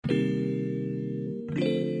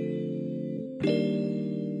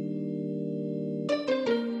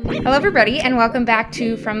Hello, everybody, and welcome back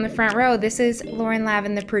to From the Front Row. This is Lauren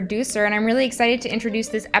Lavin, the producer, and I'm really excited to introduce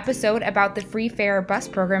this episode about the free fare bus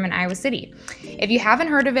program in Iowa City. If you haven't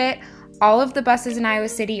heard of it, all of the buses in Iowa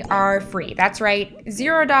City are free. That's right,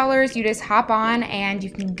 $0. You just hop on and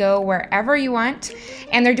you can go wherever you want.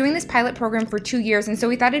 And they're doing this pilot program for 2 years. And so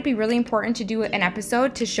we thought it'd be really important to do an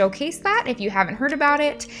episode to showcase that if you haven't heard about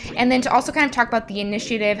it. And then to also kind of talk about the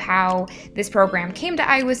initiative, how this program came to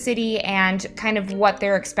Iowa City, and kind of what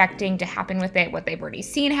they're expecting to happen with it, what they've already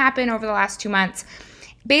seen happen over the last 2 months.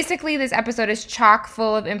 Basically, this episode is chock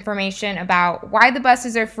full of information about why the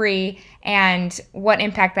buses are free and what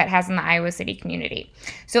impact that has on the Iowa City community.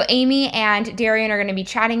 So Amy and Darian are going to be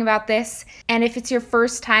chatting about this. And if it's your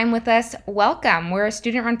first time with us, welcome. We're a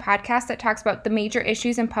student-run podcast that talks about the major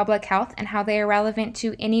issues in public health and how they are relevant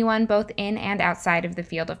to anyone both in and outside of the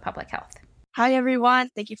field of public health. Hi,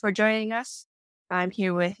 everyone. Thank you for joining us. I'm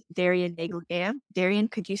here with Darian Nagelgam. Darian,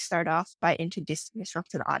 could you start off by introducing yourself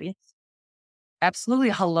to the audience? Absolutely.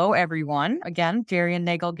 Hello, everyone. Again, Darian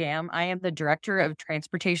Nagelgam. I am the Director of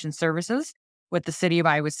Transportation Services with the City of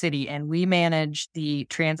Iowa City, and we manage the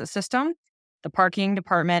transit system, the parking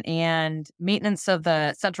department, and maintenance of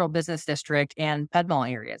the Central Business District and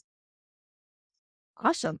Pedmall areas.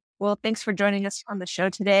 Awesome. Well, thanks for joining us on the show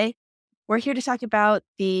today. We're here to talk about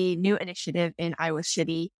the new initiative in Iowa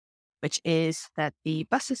City, which is that the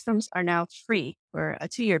bus systems are now free for a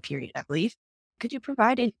 2-year period, I believe. Could you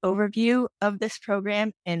provide an overview of this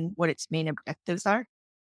program and what its main objectives are?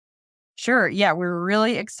 Sure. Yeah, we're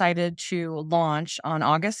really excited to launch on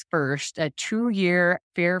August 1st a 2-year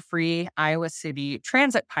fare-free Iowa City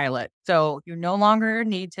transit pilot. So you no longer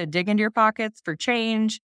need to dig into your pockets for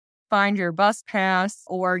change, find your bus pass,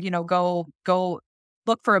 or go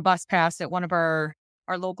look for a bus pass at one of our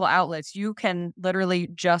local outlets. You can literally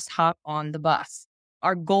just hop on the bus.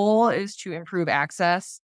 Our goal is to improve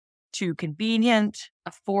access to convenient,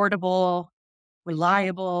 affordable,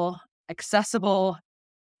 reliable, accessible,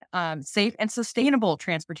 safe and sustainable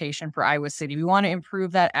transportation for Iowa City. We want to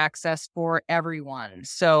improve that access for everyone.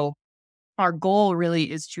 So our goal really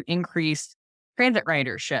is to increase transit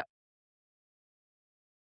ridership.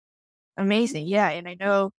 Amazing. Yeah. And I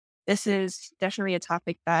know this is definitely a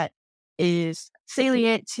topic that is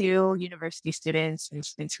salient to university students and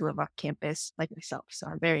students who live off campus like myself. So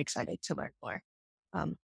I'm very excited to learn more.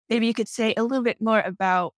 Um, Maybe you could say a little bit more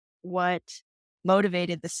about what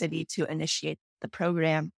motivated the city to initiate the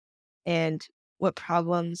program and what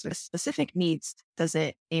problems or specific needs does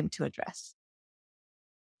it aim to address?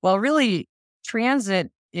 Well, really,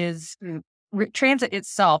 transit is transit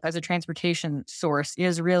itself as a transportation source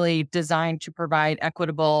is really designed to provide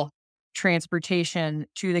equitable transportation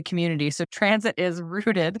to the community. So transit is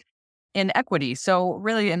rooted in equity. So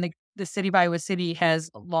really, in the city of Iowa City has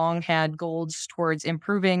long had goals towards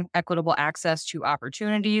improving equitable access to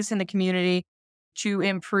opportunities in the community, to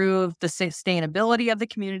improve the sustainability of the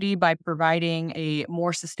community by providing a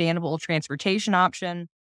more sustainable transportation option,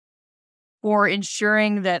 for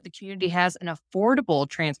ensuring that the community has an affordable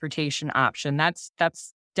transportation option. That's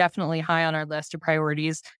definitely high on our list of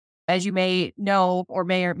priorities. As you may know or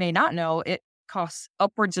may not know, it costs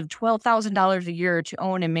upwards of $12,000 a year to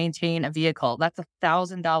own and maintain a vehicle. That's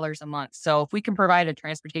 $1,000 a month. So if we can provide a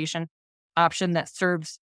transportation option that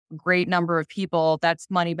serves a great number of people, that's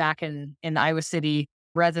money back in the Iowa City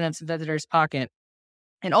residents and visitors' pocket.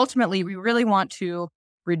 And ultimately, we really want to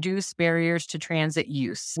reduce barriers to transit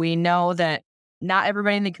use. We know that not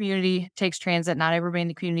everybody in the community takes transit. Not everybody in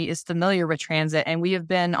the community is familiar with transit. And we have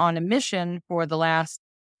been on a mission for the last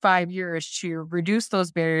 5 years to reduce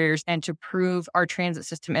those barriers and to improve our transit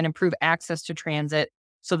system and improve access to transit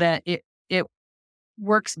so that it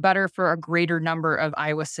works better for a greater number of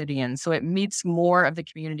Iowa Cityans. So it meets more of the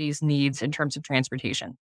community's needs in terms of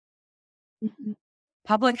transportation. Mhm.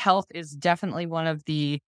 Public health is definitely one of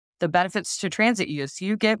the benefits to transit use.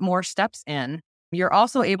 You get more steps in. You're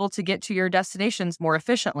also able to get to your destinations more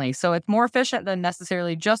efficiently. So it's more efficient than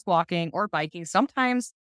necessarily just walking or biking.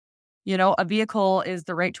 Sometimes, a vehicle is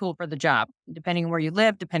the right tool for the job, depending on where you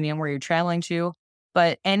live, depending on where you're traveling to.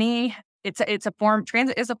 But transit is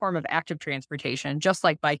a form of active transportation, just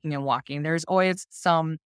like biking and walking. There's always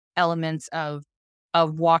some elements of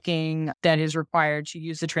walking that is required to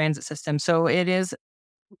use the transit system. So it is,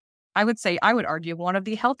 I would argue, one of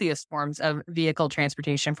the healthiest forms of vehicle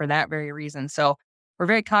transportation for that very reason. So we're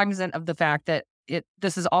very cognizant of the fact that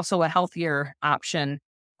this is also a healthier option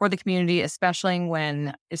for the community, especially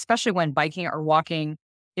when biking or walking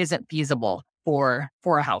isn't feasible for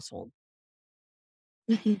a household.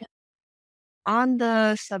 Mhm. On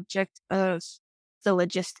the subject of the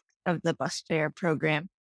logistics of the bus fare program,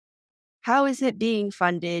 How is it being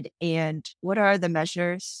funded, and what are the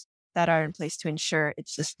measures that are in place to ensure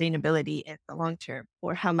its sustainability in the long term,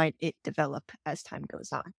 or how might it develop as time goes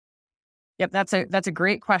on? Yep, that's a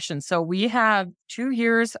great question. So we have 2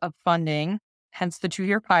 years of funding, hence the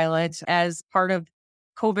 2-year pilot, as part of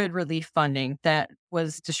COVID relief funding that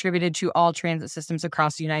was distributed to all transit systems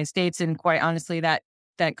across the United States. And quite honestly, that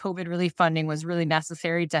COVID relief funding was really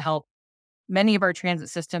necessary to help many of our transit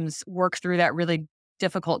systems work through that really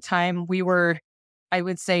difficult time. We were, I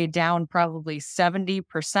would say, down probably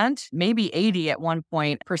 70%, maybe 80 at one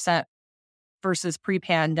point percent versus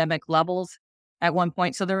pre-pandemic levels at one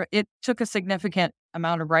point. So it took a significant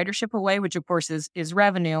amount of ridership away, which of course is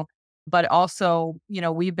revenue, but also,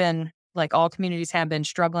 we've been, like all communities have been,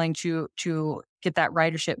 struggling to get that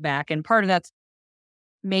ridership back. And part of that's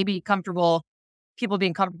maybe people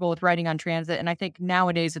being comfortable with riding on transit. And I think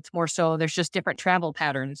nowadays it's more so there's just different travel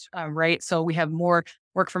patterns, right? So we have more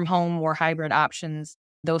work from home, more hybrid options,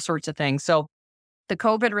 those sorts of things. So the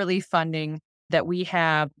COVID relief funding that we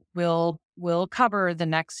have will cover the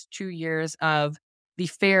next 2 years of the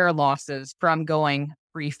fare losses from going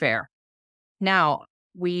free fare. Now,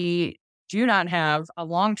 we do not have a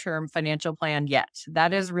long-term financial plan yet.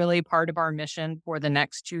 That is really part of our mission for the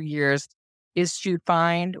next 2 years, is to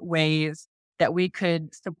find ways that we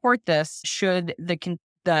could support this should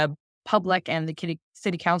the public and the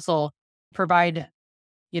city council provide,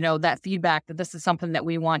 that feedback that this is something that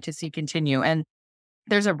we want to see continue. And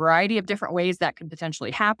there's a variety of different ways that could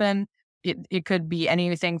potentially happen. It could be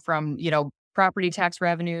anything from, property tax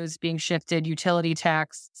revenues being shifted, utility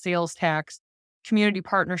tax, sales tax, community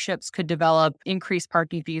partnerships could develop, increased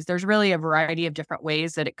parking fees. There's really a variety of different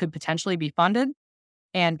ways that it could potentially be funded.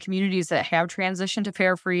 And communities that have transitioned to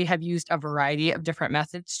fare-free have used a variety of different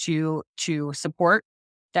methods to support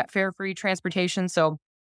that fare-free transportation. So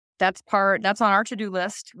that's on our to-do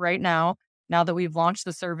list right now. Now that we've launched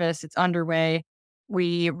the service, it's underway.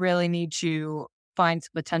 We really need to find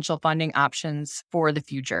some potential funding options for the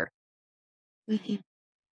future. Mhm.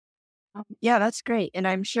 Yeah, that's great. And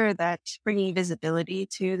I'm sure that bringing visibility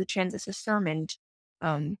to the transit system and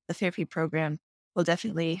the Fair Free program will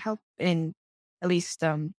definitely help in at least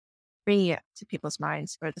bringing it to people's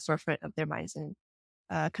minds, or the forefront of their minds, and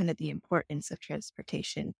kind of the importance of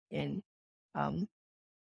transportation in um,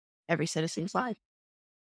 every citizen's life.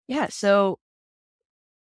 Yeah. So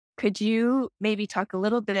could you maybe talk a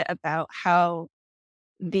little bit about how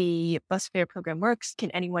the bus fare program works?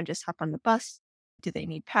 Can anyone just hop on the bus? Do they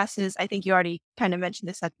need passes? I think you already kind of mentioned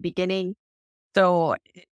this at the beginning. So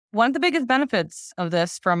one of the biggest benefits of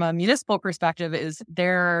this from a municipal perspective is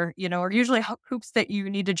there, are usually hoops that you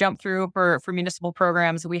need to jump through for municipal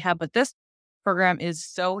programs we have, but this program is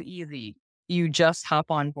so easy. You just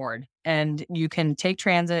hop on board and you can take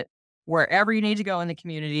transit wherever you need to go in the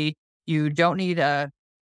community. You don't need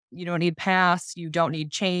pass, you don't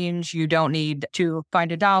need change, you don't need to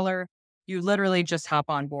find a dollar. You literally just hop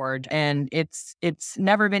on board, and it's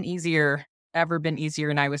never been easier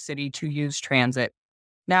in Iowa City to use transit.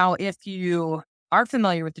 Now, if you are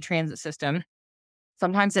familiar with the transit system,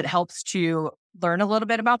 sometimes it helps to learn a little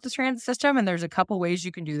bit about the transit system, and there's a couple ways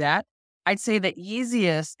you can do that. I'd say the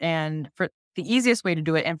easiest way to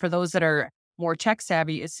do it, and for those that are more tech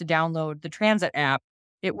savvy, is to download the transit app.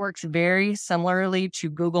 It works very similarly to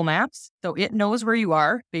Google Maps. So it knows where you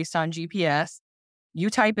are based on GPS. You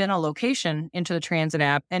type in a location into the transit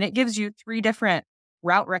app, and it gives you 3 different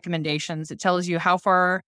route recommendations. It tells you how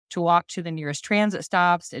far to walk to the nearest transit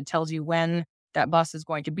stops. It tells you when that bus is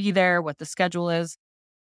going to be there, what the schedule is.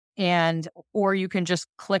 Or you can just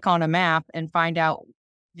click on a map and find out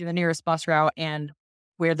the nearest bus route and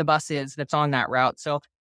where the bus is that's on that route. So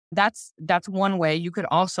that's one way. You could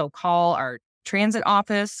also call our transit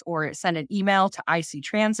office or send an email to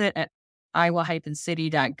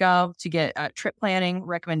ictransit@iowa-city.gov to get trip planning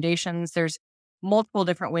recommendations. There's multiple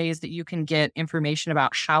different ways that you can get information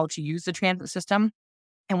about how to use the transit system.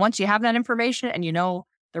 And once you have that information and you know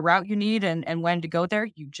the route you need and when to go there,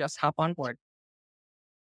 you just hop on board.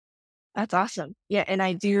 That's awesome. Yeah, and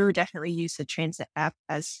I do definitely use the transit app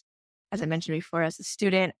as I mentioned before, as a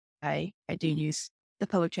student. I do use the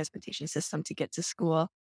public transportation system to get to school,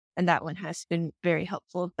 and that one has been very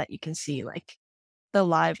helpful, that you can see like the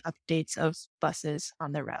live updates of buses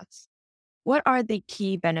on the routes. What are the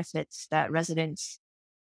key benefits that residents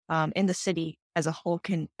in the city as a whole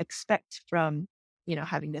can expect from,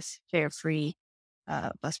 having this fare-free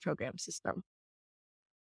bus program system?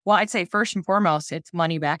 Well, I'd say first and foremost, it's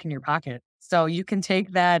money back in your pocket. So you can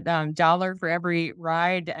take that dollar for every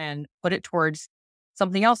ride and put it towards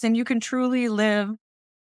something else. And you can truly live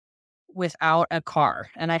without a car.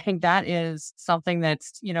 And I think that is something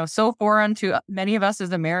that's, so foreign to many of us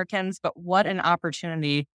as Americans, but what an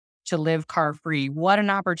opportunity to live car free. What an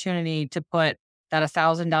opportunity to put that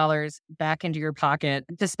 $1,000 back into your pocket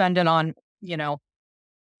to spend it on,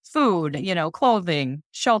 food, clothing,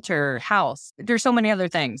 shelter, house. There's so many other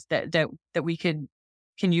things that we can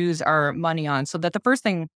use our money on. So that the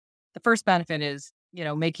first benefit is,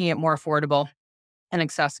 making it more affordable and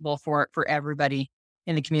accessible for everybody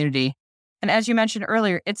in the community. And as you mentioned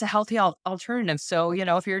earlier, it's a healthy alternative. So,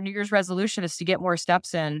 if your New Year's resolution is to get more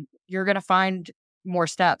steps in, you're going to find more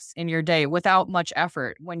steps in your day without much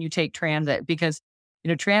effort when you take transit, because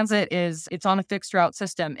transit it's on a fixed route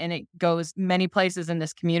system and it goes many places in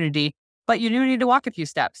this community, but you do need to walk a few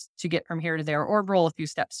steps to get from here to there, or roll a few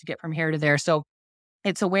steps to get from here to there. So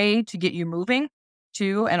it's a way to get you moving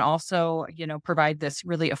too, and also, provide this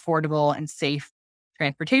really affordable and safe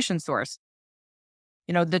transportation source.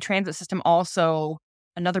 The transit system also,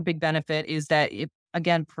 another big benefit is that it,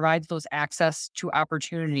 again, provides those access to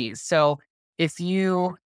opportunities. So if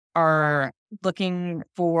you are looking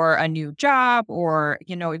for a new job, or,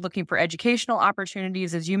 looking for educational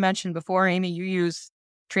opportunities, as you mentioned before, Amy, you use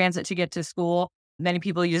transit to get to school. Many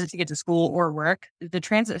people use it to get to school or work. The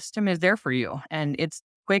transit system is there for you, and it's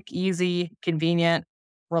quick, easy, convenient,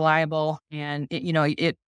 reliable, and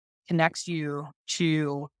it connects you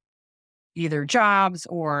to either jobs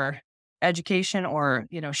or education, or,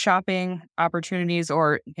 shopping opportunities,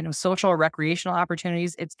 or, social or recreational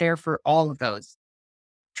opportunities. It's there for all of those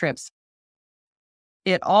trips.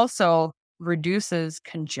 It also reduces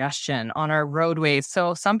congestion on our roadways.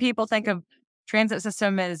 So some people think of transit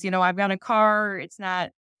system as, I've got a car, it's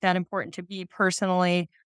not that important to me personally.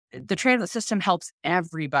 The transit system helps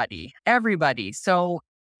everybody. So,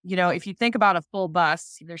 if you think about a full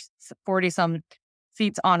bus, there's 40 some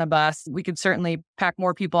seats on a bus. We could certainly pack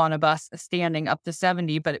more people on a bus standing, up to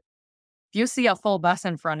 70. But if you see a full bus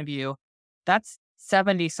in front of you, that's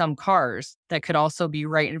 70 some cars that could also be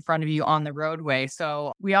right in front of you on the roadway.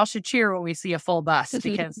 So we all should cheer when we see a full bus,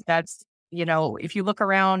 because that's, if you look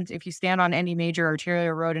around, if you stand on any major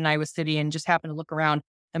arterial road in Iowa City and just happen to look around,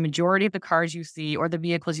 the majority of the cars you see, or the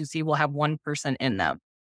vehicles you see, will have one person in them.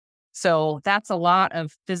 So that's a lot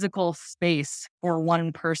of physical space for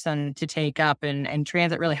one person to take up, and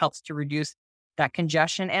transit really helps to reduce that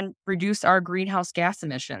congestion and reduce our greenhouse gas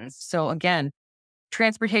emissions. So again,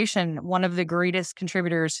 transportation, one of the greatest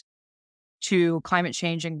contributors to climate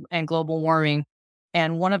change and global warming.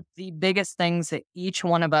 And one of the biggest things that each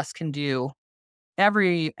one of us can do,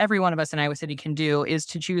 every one of us in Iowa City can do, is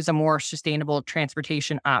to choose a more sustainable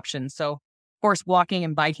transportation option. So, of course, walking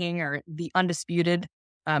and biking are the undisputed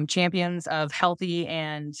champions of healthy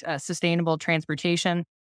and sustainable transportation.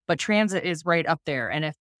 But transit is right up there.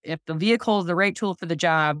 And if the vehicle is the right tool for the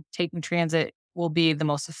job, taking transit will be the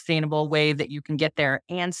most sustainable way that you can get there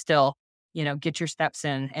and still, get your steps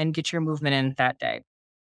in and get your movement in that day.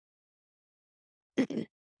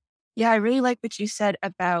 Yeah, I really like what you said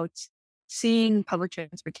about seeing public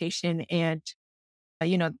transportation and,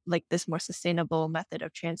 like this more sustainable method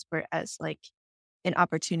of transport as like an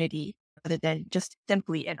opportunity rather than just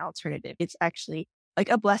simply an alternative. It's actually like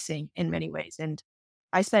a blessing in many ways. And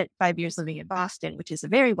I spent 5 years living in Boston, which is a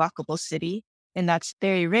very walkable city. And that's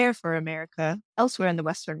very rare for America. Elsewhere in the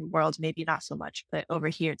Western world, maybe not so much, but over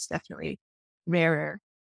here, it's definitely rarer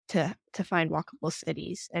to find walkable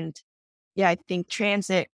cities. And yeah, I think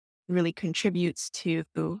transit really contributes to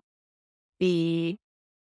the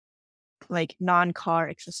like non-car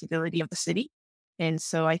accessibility of the city. And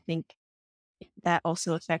so I think that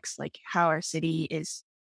also affects like how our city is,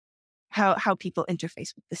 how people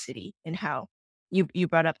interface with the city, and how you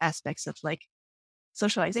brought up aspects of like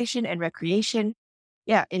socialization and recreation.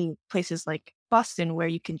 Yeah, in places like Boston, where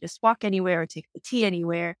you can just walk anywhere or take the T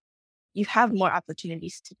anywhere, you have more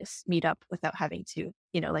opportunities to just meet up without having to,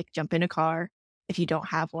 like jump in a car if you don't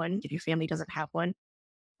have one, if your family doesn't have one,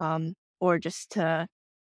 or just to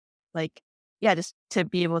like, yeah, just to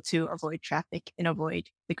be able to avoid traffic and avoid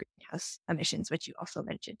the greenhouse emissions, which you also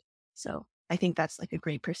mentioned. So I think that's like a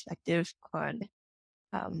great perspective on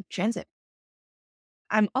transit.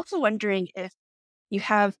 I'm also wondering if you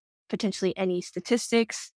have potentially any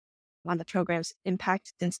statistics on the program's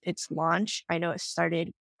impact since its launch. I know it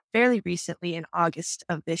started fairly recently in August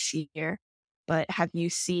of this year, but have you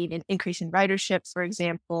seen an increase in ridership, for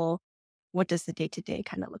example? What does the day-to-day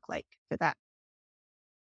kind of look like for that?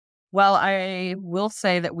 Well, I will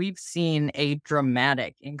say that we've seen a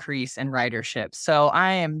dramatic increase in ridership. So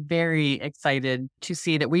I am very excited to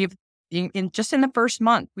see that we've, just in the first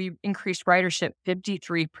month, we've increased ridership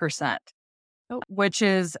 53%. which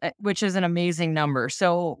is an amazing number.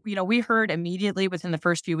 So, we heard immediately within the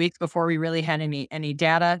first few weeks before we really had any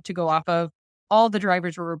data to go off of, all the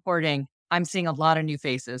drivers were reporting, I'm seeing a lot of new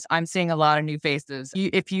faces. I'm seeing a lot of new faces.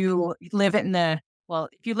 If you live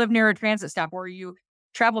near a transit stop or you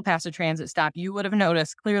travel past a transit stop, you would have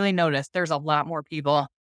clearly noticed there's a lot more people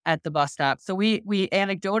at the bus stop. So we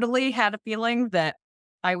anecdotally had a feeling that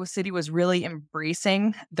Iowa City was really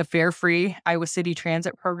embracing the fare-free Iowa City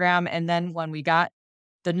transit program. And then when we got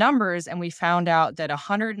the numbers and we found out that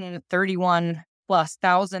 131 plus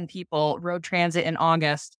thousand people rode transit in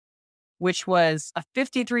August, which was a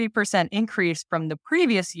 53% increase from the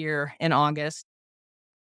previous year in August,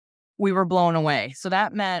 we were blown away. So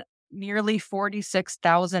that meant nearly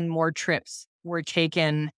 46,000 more trips were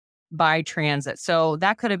taken by transit. So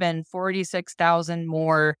that could have been 46,000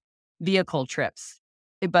 more vehicle trips.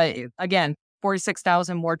 But again,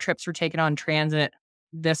 46,000 more trips were taken on transit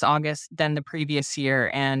this August than the previous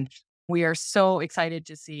year. And we are so excited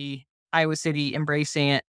to see Iowa City embracing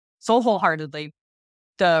it so wholeheartedly.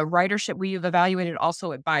 The ridership we've evaluated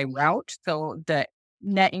also by route. So the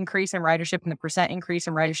net increase in ridership and the percent increase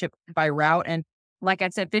in ridership by route. And like I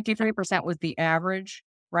said, 53% was the average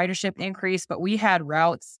ridership increase, but we had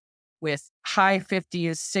routes with high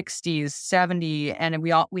 50s, 60s, 70, and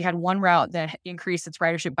we had one route that increased its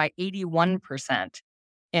ridership by 81%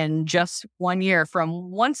 in just 1 year from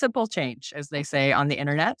one simple change, as they say on the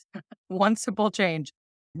internet. One simple change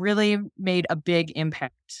really made a big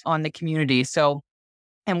impact on the community. So,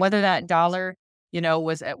 and whether that dollar,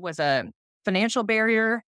 was a financial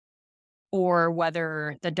barrier or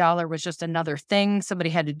whether the dollar was just another thing somebody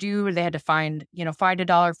had to do, they had to find a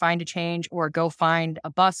dollar, find a change, or go find a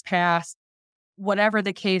bus pass. Whatever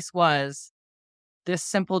the case was, this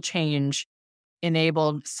simple change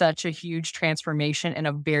enabled such a huge transformation in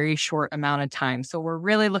a very short amount of time. So we're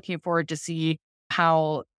really looking forward to see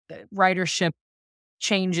how the ridership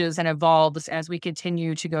changes and evolves as we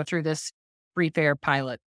continue to go through this free fare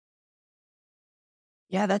pilot.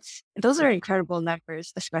 Yeah, those are incredible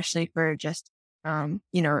numbers, especially for just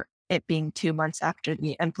it being 2 months after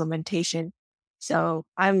the implementation. So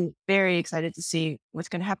I'm very excited to see what's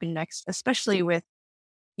going to happen next, especially with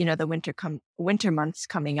the winter months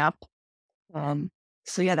coming up.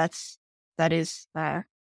 So yeah, those are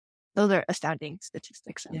astounding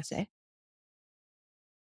statistics, I would say.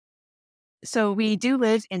 So we do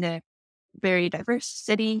live in a very diverse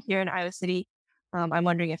city here in Iowa City. I'm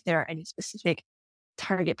wondering if there are any specific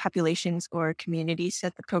target populations or communities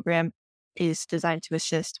that the program is designed to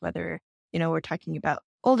assist, whether, we're talking about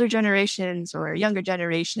older generations or younger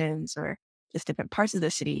generations or just different parts of the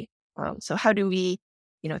city. So how do we,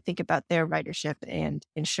 think about their ridership and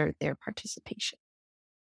ensure their participation?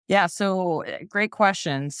 Yeah, so great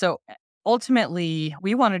question. So ultimately,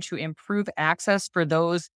 we wanted to improve access for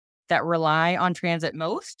those that rely on transit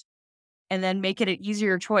most and then make it an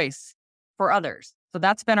easier choice for others. So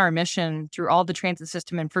that's been our mission through all the transit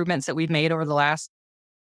system improvements that we've made over the last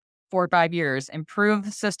 4 or 5 years. Improve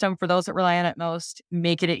the system for those that rely on it most,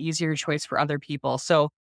 make it an easier choice for other people. So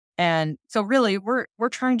really we're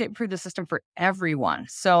trying to improve the system for everyone.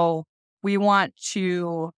 So we want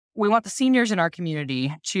the seniors in our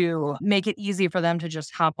community to make it easy for them to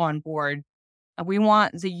just hop on board. We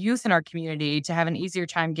want the youth in our community to have an easier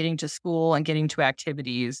time getting to school and getting to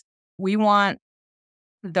activities. We want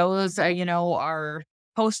those, our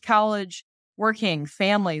post-college working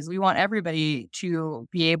families. We want everybody to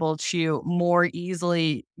be able to more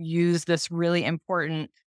easily use this really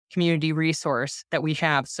important community resource that we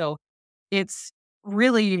have. So it's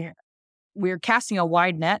really, we're casting a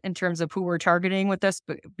wide net in terms of who we're targeting with this,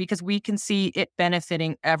 but because we can see it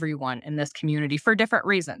benefiting everyone in this community for different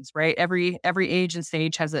reasons, right? Every age and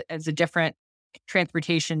stage has a different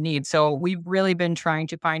transportation need. So we've really been trying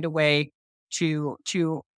to find a way to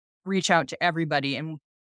reach out to everybody. And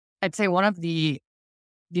I'd say one of the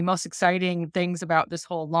most exciting things about this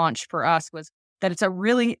whole launch for us was that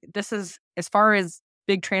this is, as far as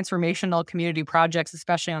big transformational community projects,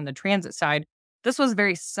 especially on the transit side, this was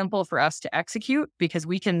very simple for us to execute because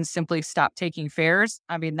we can simply stop taking fares.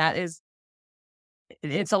 I mean,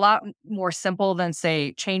 it's a lot more simple than,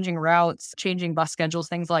 say, changing routes, changing bus schedules,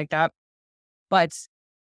 things like that. But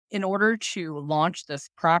in order to launch this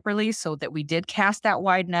properly so that we did cast that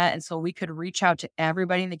wide net and so we could reach out to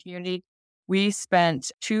everybody in the community, we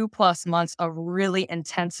spent 2+ months of really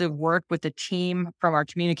intensive work with the team from our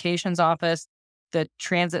communications office, the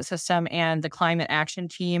transit system, and the climate action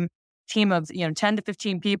team of 10 to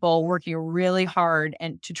 15 people working really hard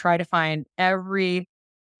and to try to find every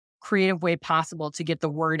creative way possible to get the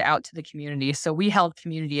word out to the community. So we held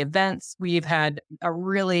community events. We've had a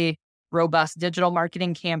really robust digital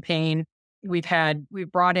marketing campaign.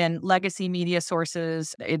 We've brought in legacy media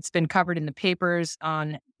sources. It's been covered in the papers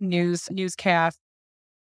on newscasts.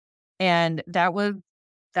 And that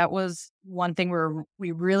was one thing where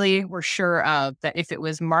we really were sure of, that if it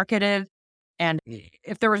was marketed and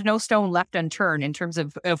if there was no stone left unturned in terms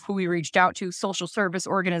of who we reached out to, social service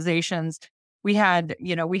organizations, we had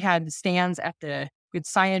stands we had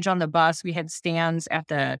signage on the bus, we had stands at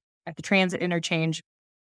the transit interchange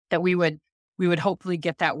that we would hopefully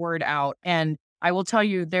get that word out. And I will tell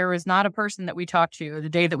you, there was not a person that we talked to the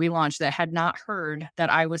day that we launched that had not heard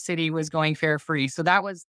that Iowa City was going fare free. So that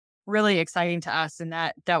was really exciting to us. And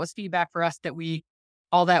that was feedback for us that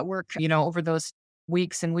all that work, over those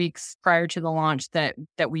weeks and weeks prior to the launch, that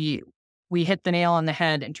we hit the nail on the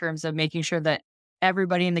head in terms of making sure that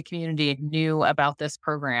everybody in the community knew about this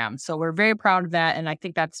program. So we're very proud of that. And I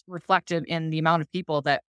think that's reflective in the amount of people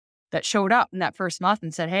that showed up in that first month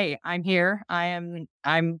and said, "Hey, I'm here.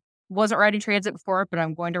 Wasn't riding transit before, but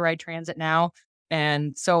I'm going to ride transit now."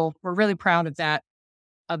 And so we're really proud of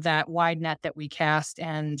that wide net that we cast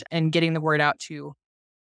and getting the word out to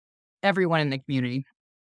everyone in the community.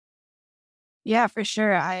 Yeah, for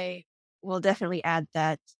sure. I will definitely add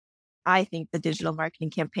that I think the digital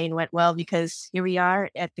marketing campaign went well because here we are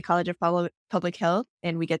at the College of Public Health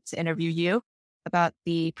and we get to interview you about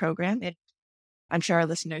the program. And I'm sure our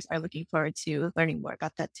listeners are looking forward to learning more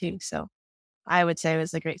about that too. So I would say it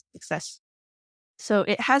was a great success. So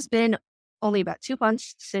it has been only about 2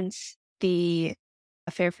 months since the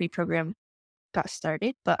Fare Free program got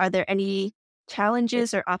started, but are there any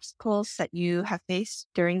challenges or obstacles that you have faced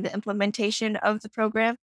during the implementation of the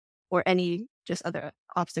program, or any just other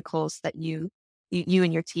obstacles that you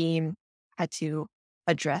and your team had to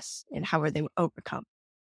address, and how were they overcome?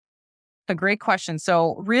 A great question.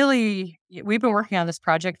 So really, we've been working on this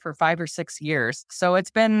project for 5 or 6 years. So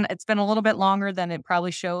it's been a little bit longer than it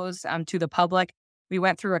probably shows to the public. We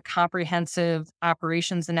went through a comprehensive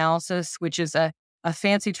operations analysis, which is a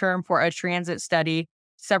fancy term for a transit study.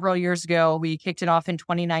 Several years ago, we kicked it off in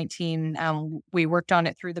 2019. We worked on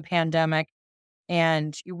it through the pandemic,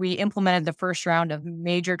 and we implemented the first round of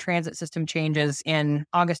major transit system changes in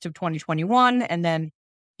August of 2021. And then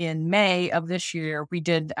in May of this year, we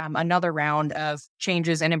did another round of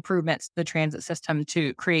changes and improvements to the transit system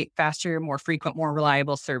to create faster, more frequent, more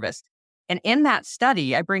reliable service. And in that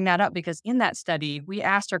study, I bring that up because in that study, we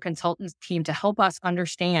asked our consultants team to help us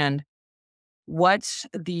understand what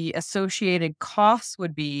the associated costs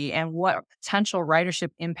would be and what potential ridership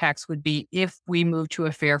impacts would be if we move to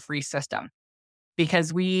a fare-free system.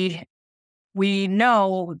 Because we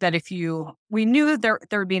know that we knew there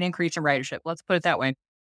would be an increase in ridership, let's put it that way.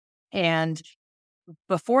 And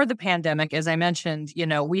before the pandemic, as I mentioned,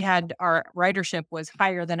 our ridership was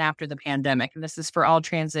higher than after the pandemic. And this is for all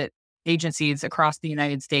transit agencies across the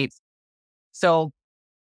United States. So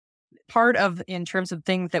part of, in terms of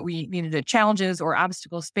things that we needed to challenges or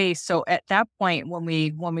obstacles faced. So at that point, when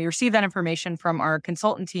we received that information from our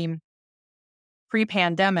consultant team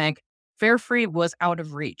pre-pandemic, fare free was out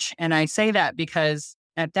of reach. And I say that because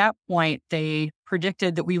at that point, they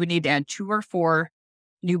predicted that we would need to add 2 or 4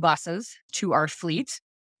 new buses to our fleet,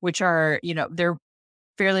 which are, they're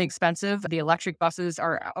fairly expensive. The electric buses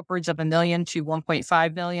are upwards of $1 million to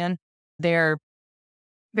 $1.5 million. They're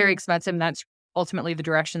very expensive. And that's ultimately the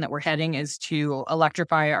direction that we're heading, is to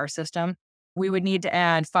electrify our system. We would need to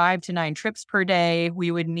add 5 to 9 trips per day.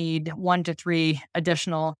 We would need 1 to 3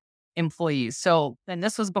 additional employees. So, and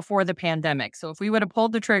this was before the pandemic. So if we would have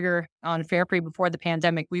pulled the trigger on fare free before the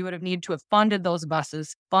pandemic, we would have needed to have funded those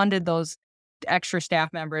buses, funded those extra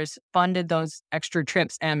staff members, funded those extra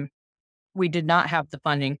trips. And we did not have the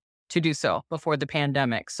funding to do so before the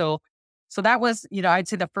pandemic. So that was, I'd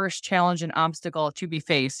say the first challenge and obstacle to be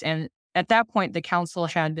faced. And at that point, the council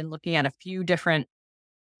had been looking at a few different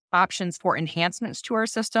options for enhancements to our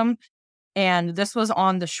system. And this was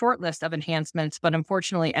on the short list of enhancements. But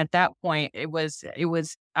unfortunately, at that point, it was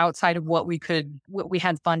outside of what we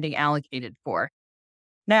had funding allocated for.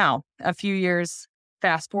 Now,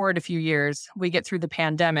 fast forward a few years, we get through the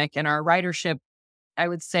pandemic, and our ridership, I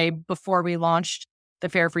would say before we launched the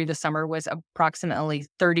Fare Free this summer, was approximately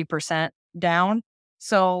 30% down.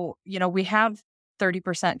 So, we have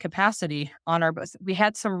 30% capacity on our bus. We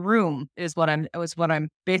had some room, is what I'm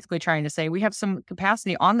basically trying to say. We have some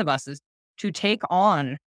capacity on the buses to take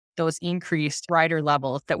on those increased rider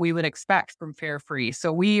levels that we would expect from fare free.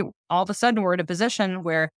 So we all of a sudden we're in a position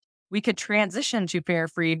where we could transition to fare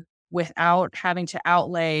free without having to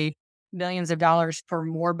outlay millions of dollars for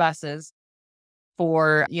more buses,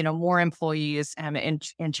 for more employees, and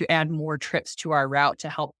to add more trips to our route to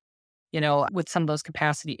help with some of those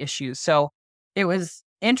capacity issues. So it was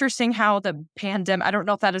interesting how the pandemic, I don't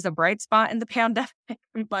know if that is a bright spot in the pandemic,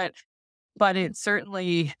 but it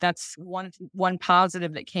certainly, that's one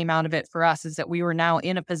positive that came out of it for us, is that we were now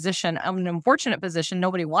in a position, an unfortunate position.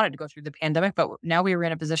 Nobody wanted to go through the pandemic, but now we were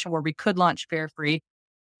in a position where we could launch Fare Free.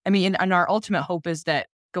 I mean, and our ultimate hope is that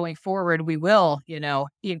going forward, we will,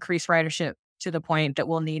 increase ridership to the point that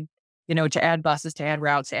we'll need, to add buses, to add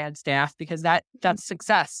routes, to add staff, because that's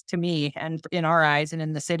success to me and in our eyes and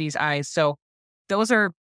in the city's eyes. So those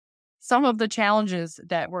are some of the challenges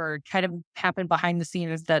that were kind of happen behind the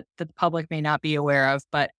scenes that the public may not be aware of.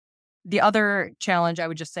 But the other challenge I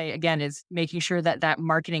would just say, again, is making sure that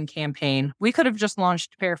marketing campaign, we could have just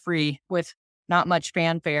launched Fare Free with not much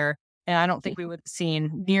fanfare, and I don't think we would have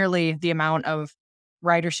seen nearly the amount of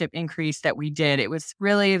ridership increase that we did. It was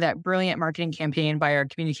really that brilliant marketing campaign by our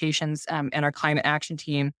communications and our climate action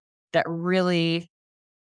team that really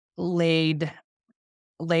laid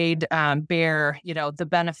bare, the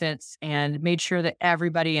benefits, and made sure that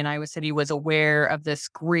everybody in Iowa City was aware of this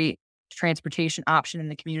great transportation option in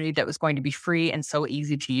the community that was going to be free and so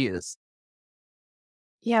easy to use.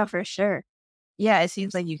 Yeah, for sure. Yeah, it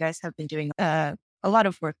seems like you guys have been doing a lot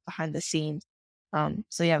of work behind the scenes.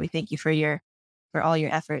 So yeah, we thank you for all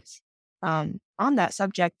your efforts. On that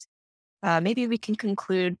subject, maybe we can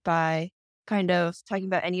conclude by kind of talking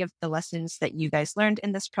about any of the lessons that you guys learned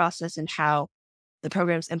in this process and how the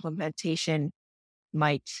program's implementation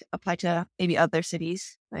might apply to maybe other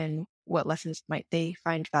cities, and what lessons might they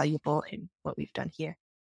find valuable in what we've done here.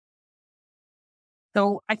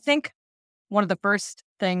 So I think one of the first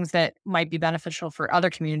things that might be beneficial for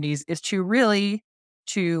other communities is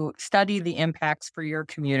to study the impacts for your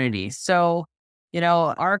community. So,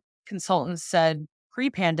 our consultants said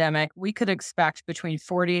pre-pandemic, we could expect between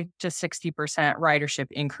 40 to 60% ridership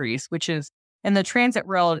increase, which is, in the transit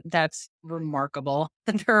world, that's remarkable.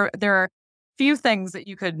 There are few things that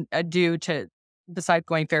you could do besides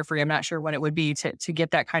going Fare Free. I'm not sure what it would be to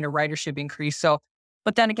get that kind of ridership increase. So,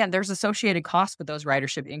 but then again, there's associated costs with those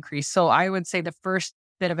ridership increase. So I would say the first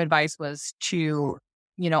bit of advice was to,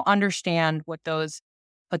 understand what those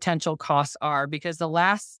potential costs are, because the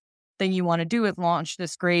last thing you want to do is launch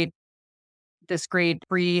this great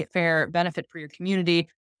free fare benefit for your community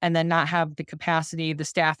and then not have the capacity, the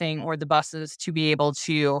staffing, or the buses to be able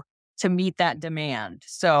to meet that demand.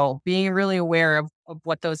 So being really aware of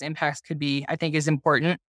what those impacts could be, I think, is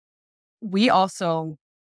important. We also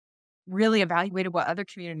really evaluated what other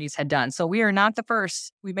communities had done. So we are not the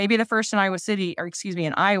first. We may be the first in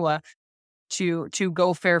in Iowa to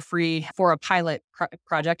go Fare Free for a pilot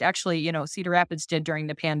project. Actually, Cedar Rapids did during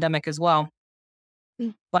the pandemic as well.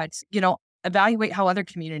 But, evaluate how other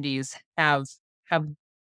communities have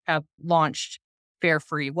launched Fare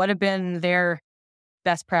Free. What have been their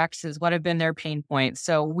best practices? What have been their pain points?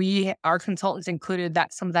 So our consultants included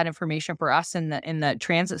some of that information for us in the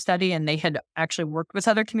transit study, and they had actually worked with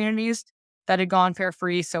other communities that had gone Fare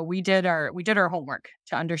Free. So we did our homework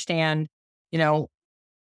to understand,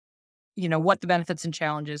 what the benefits and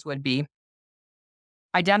challenges would be.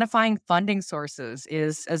 Identifying funding sources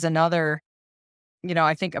is another,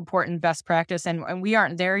 I think, important best practice. And we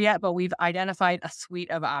aren't there yet, but we've identified a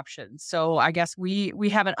suite of options. So I guess we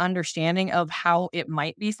have an understanding of how it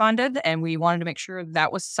might be funded, and we wanted to make sure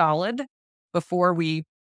that was solid before we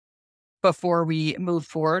move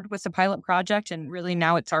forward with the pilot project. And really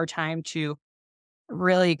now it's our time to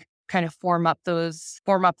really kind of form up those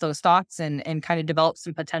thoughts and kind of develop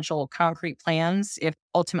some potential concrete plans if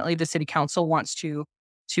ultimately the city council wants to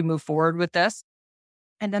move forward with this.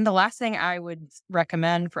 And then the last thing I would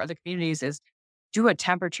recommend for other communities is do a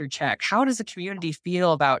temperature check. How does the community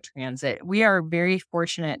feel about transit? We are very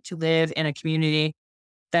fortunate to live in a community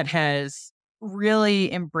that has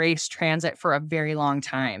really embraced transit for a very long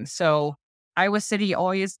time. So Iowa City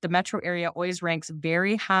the metro area always ranks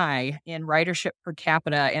very high in ridership per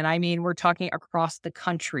capita. And I mean, we're talking across the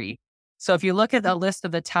country. So if you look at the list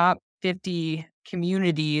of the top 50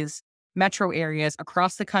 communities, metro areas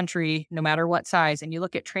across the country, no matter what size, and you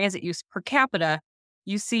look at transit use per capita,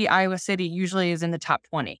 you see Iowa City usually is in the top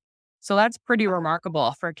 20. So that's pretty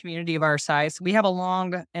remarkable for a community of our size. We have a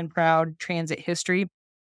long and proud transit history,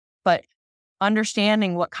 but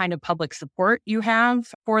understanding what kind of public support you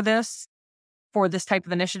have for this type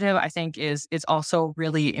of initiative, I think is also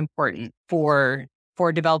really important for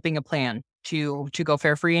developing a plan to go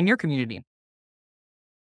Fare Free in your community.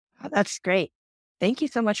 Oh, that's great. Thank you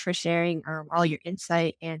so much for sharing all your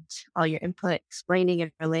insight and all your input, explaining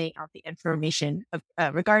and relaying all the information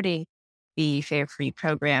regarding the Fare Free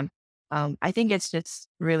program. I think it's just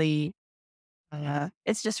really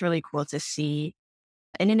cool to see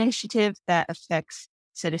an initiative that affects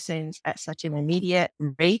citizens at such an immediate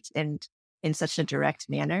rate and in such a direct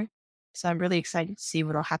manner. So I'm really excited to see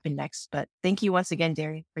what will happen next. But thank you once again,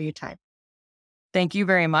 Darian, for your time. Thank you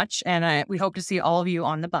very much. And we hope to see all of you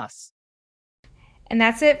on the bus. And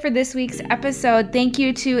that's it for this week's episode. Thank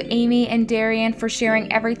you to Amy and Darian for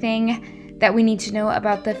sharing everything that we need to know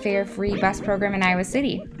about the Fare Free Bus Program in Iowa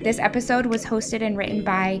City. This episode was hosted and written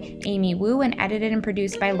by Amy Wu and edited and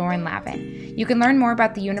produced by Lauren Lavin. You can learn more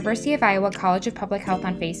about the University of Iowa College of Public Health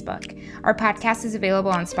on Facebook. Our podcast is available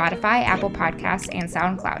on Spotify, Apple Podcasts, and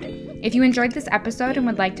SoundCloud. If you enjoyed this episode and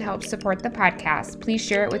would like to help support the podcast, please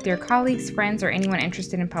share it with your colleagues, friends, or anyone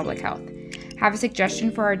interested in public health. Have a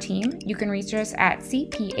suggestion for our team? You can reach us at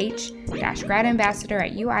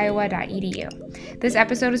cph-gradambassador@uiowa.edu. This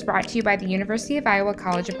episode is brought to you by the University of Iowa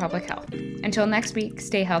College of Public Health. Until next week,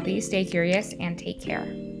 stay healthy, stay curious, and take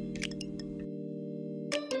care.